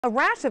A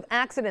rash of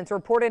accidents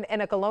reported in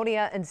a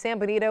colonia in San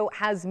Benito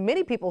has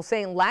many people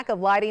saying lack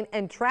of lighting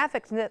and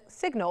traffic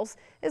signals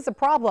is the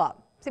problem.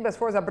 CBS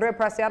 4's Abril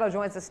Preciado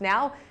joins us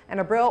now. And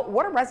Abril,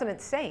 what are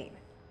residents saying?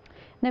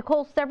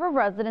 Nicole, several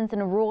residents in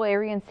a rural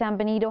area in San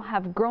Benito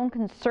have grown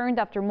concerned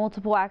after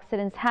multiple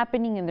accidents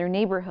happening in their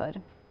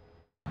neighborhood.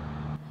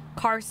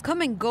 Cars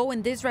come and go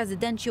in this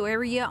residential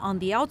area on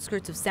the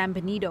outskirts of San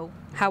Benito.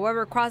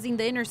 However, crossing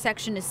the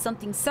intersection is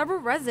something several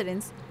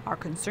residents are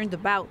concerned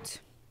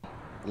about.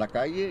 La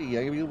calle y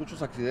hay habido muchos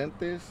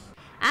accidentes.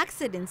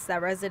 Accidents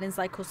that residents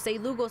like Jose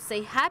Lugo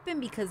say happen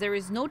because there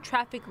is no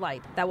traffic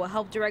light that will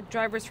help direct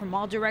drivers from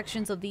all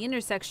directions of the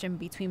intersection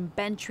between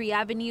Bentry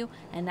Avenue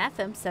and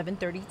FM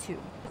 732.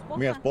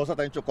 Mi esposa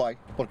también chocó ahí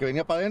porque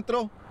venía para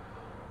adentro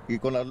y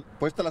con la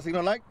puesta la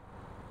signal light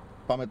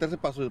para meterse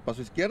para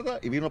su izquierda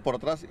y vino por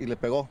atrás y le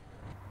pegó.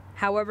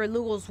 However,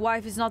 Lugo's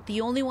wife is not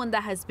the only one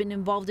that has been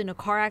involved in a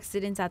car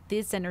accident at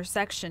this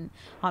intersection.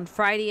 On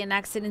Friday, an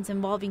accident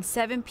involving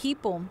 7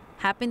 people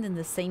happened in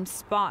the same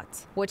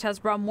spot, which has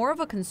brought more of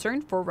a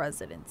concern for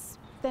residents.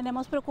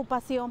 Tenemos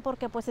preocupación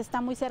porque pues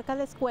está muy cerca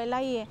la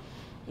escuela y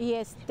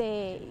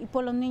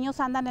pues los niños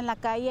andan en la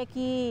calle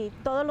aquí,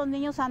 todos los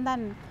niños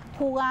andan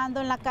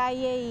jugando en la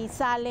calle y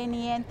salen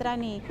y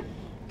entran y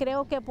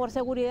creo que por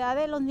seguridad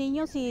de los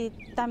niños y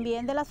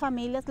también de las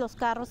familias los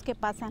carros que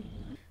pasan.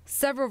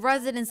 Several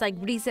residents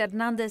like Brisa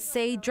Hernandez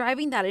say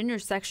driving that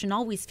intersection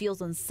always feels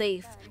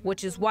unsafe,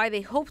 which is why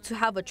they hope to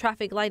have a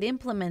traffic light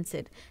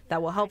implemented that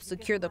will help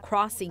secure the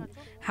crossing.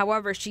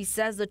 However, she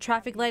says the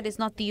traffic light is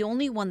not the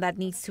only one that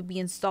needs to be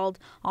installed.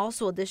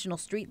 Also, additional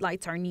street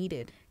lights are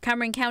needed.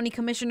 Cameron County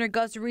Commissioner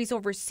Gus Ruiz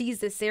oversees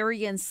this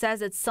area and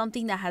says it's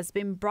something that has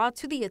been brought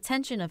to the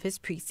attention of his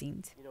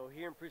precinct. You know,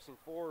 here in Precinct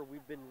 4,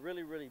 we've been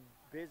really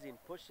busy in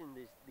pushing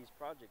these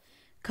projects.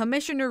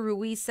 Commissioner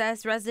Ruiz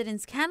says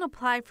residents can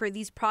apply for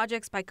these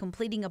projects by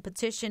completing a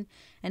petition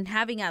and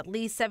having at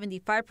least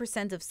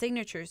 75% of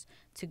signatures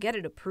to get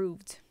it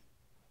approved.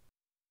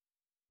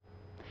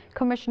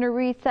 Commissioner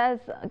Ruiz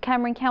says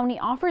Cameron County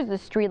offers the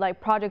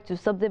streetlight project to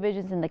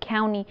subdivisions in the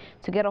county.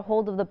 To get a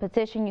hold of the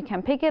petition, you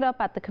can pick it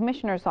up at the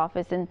Commissioner's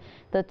office in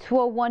the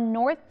 201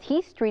 North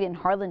T Street in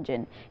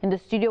Harlingen. In the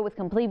studio with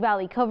complete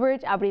Valley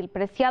coverage, Abril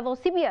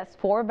Preciado, CBS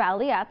 4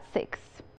 Valley at 6.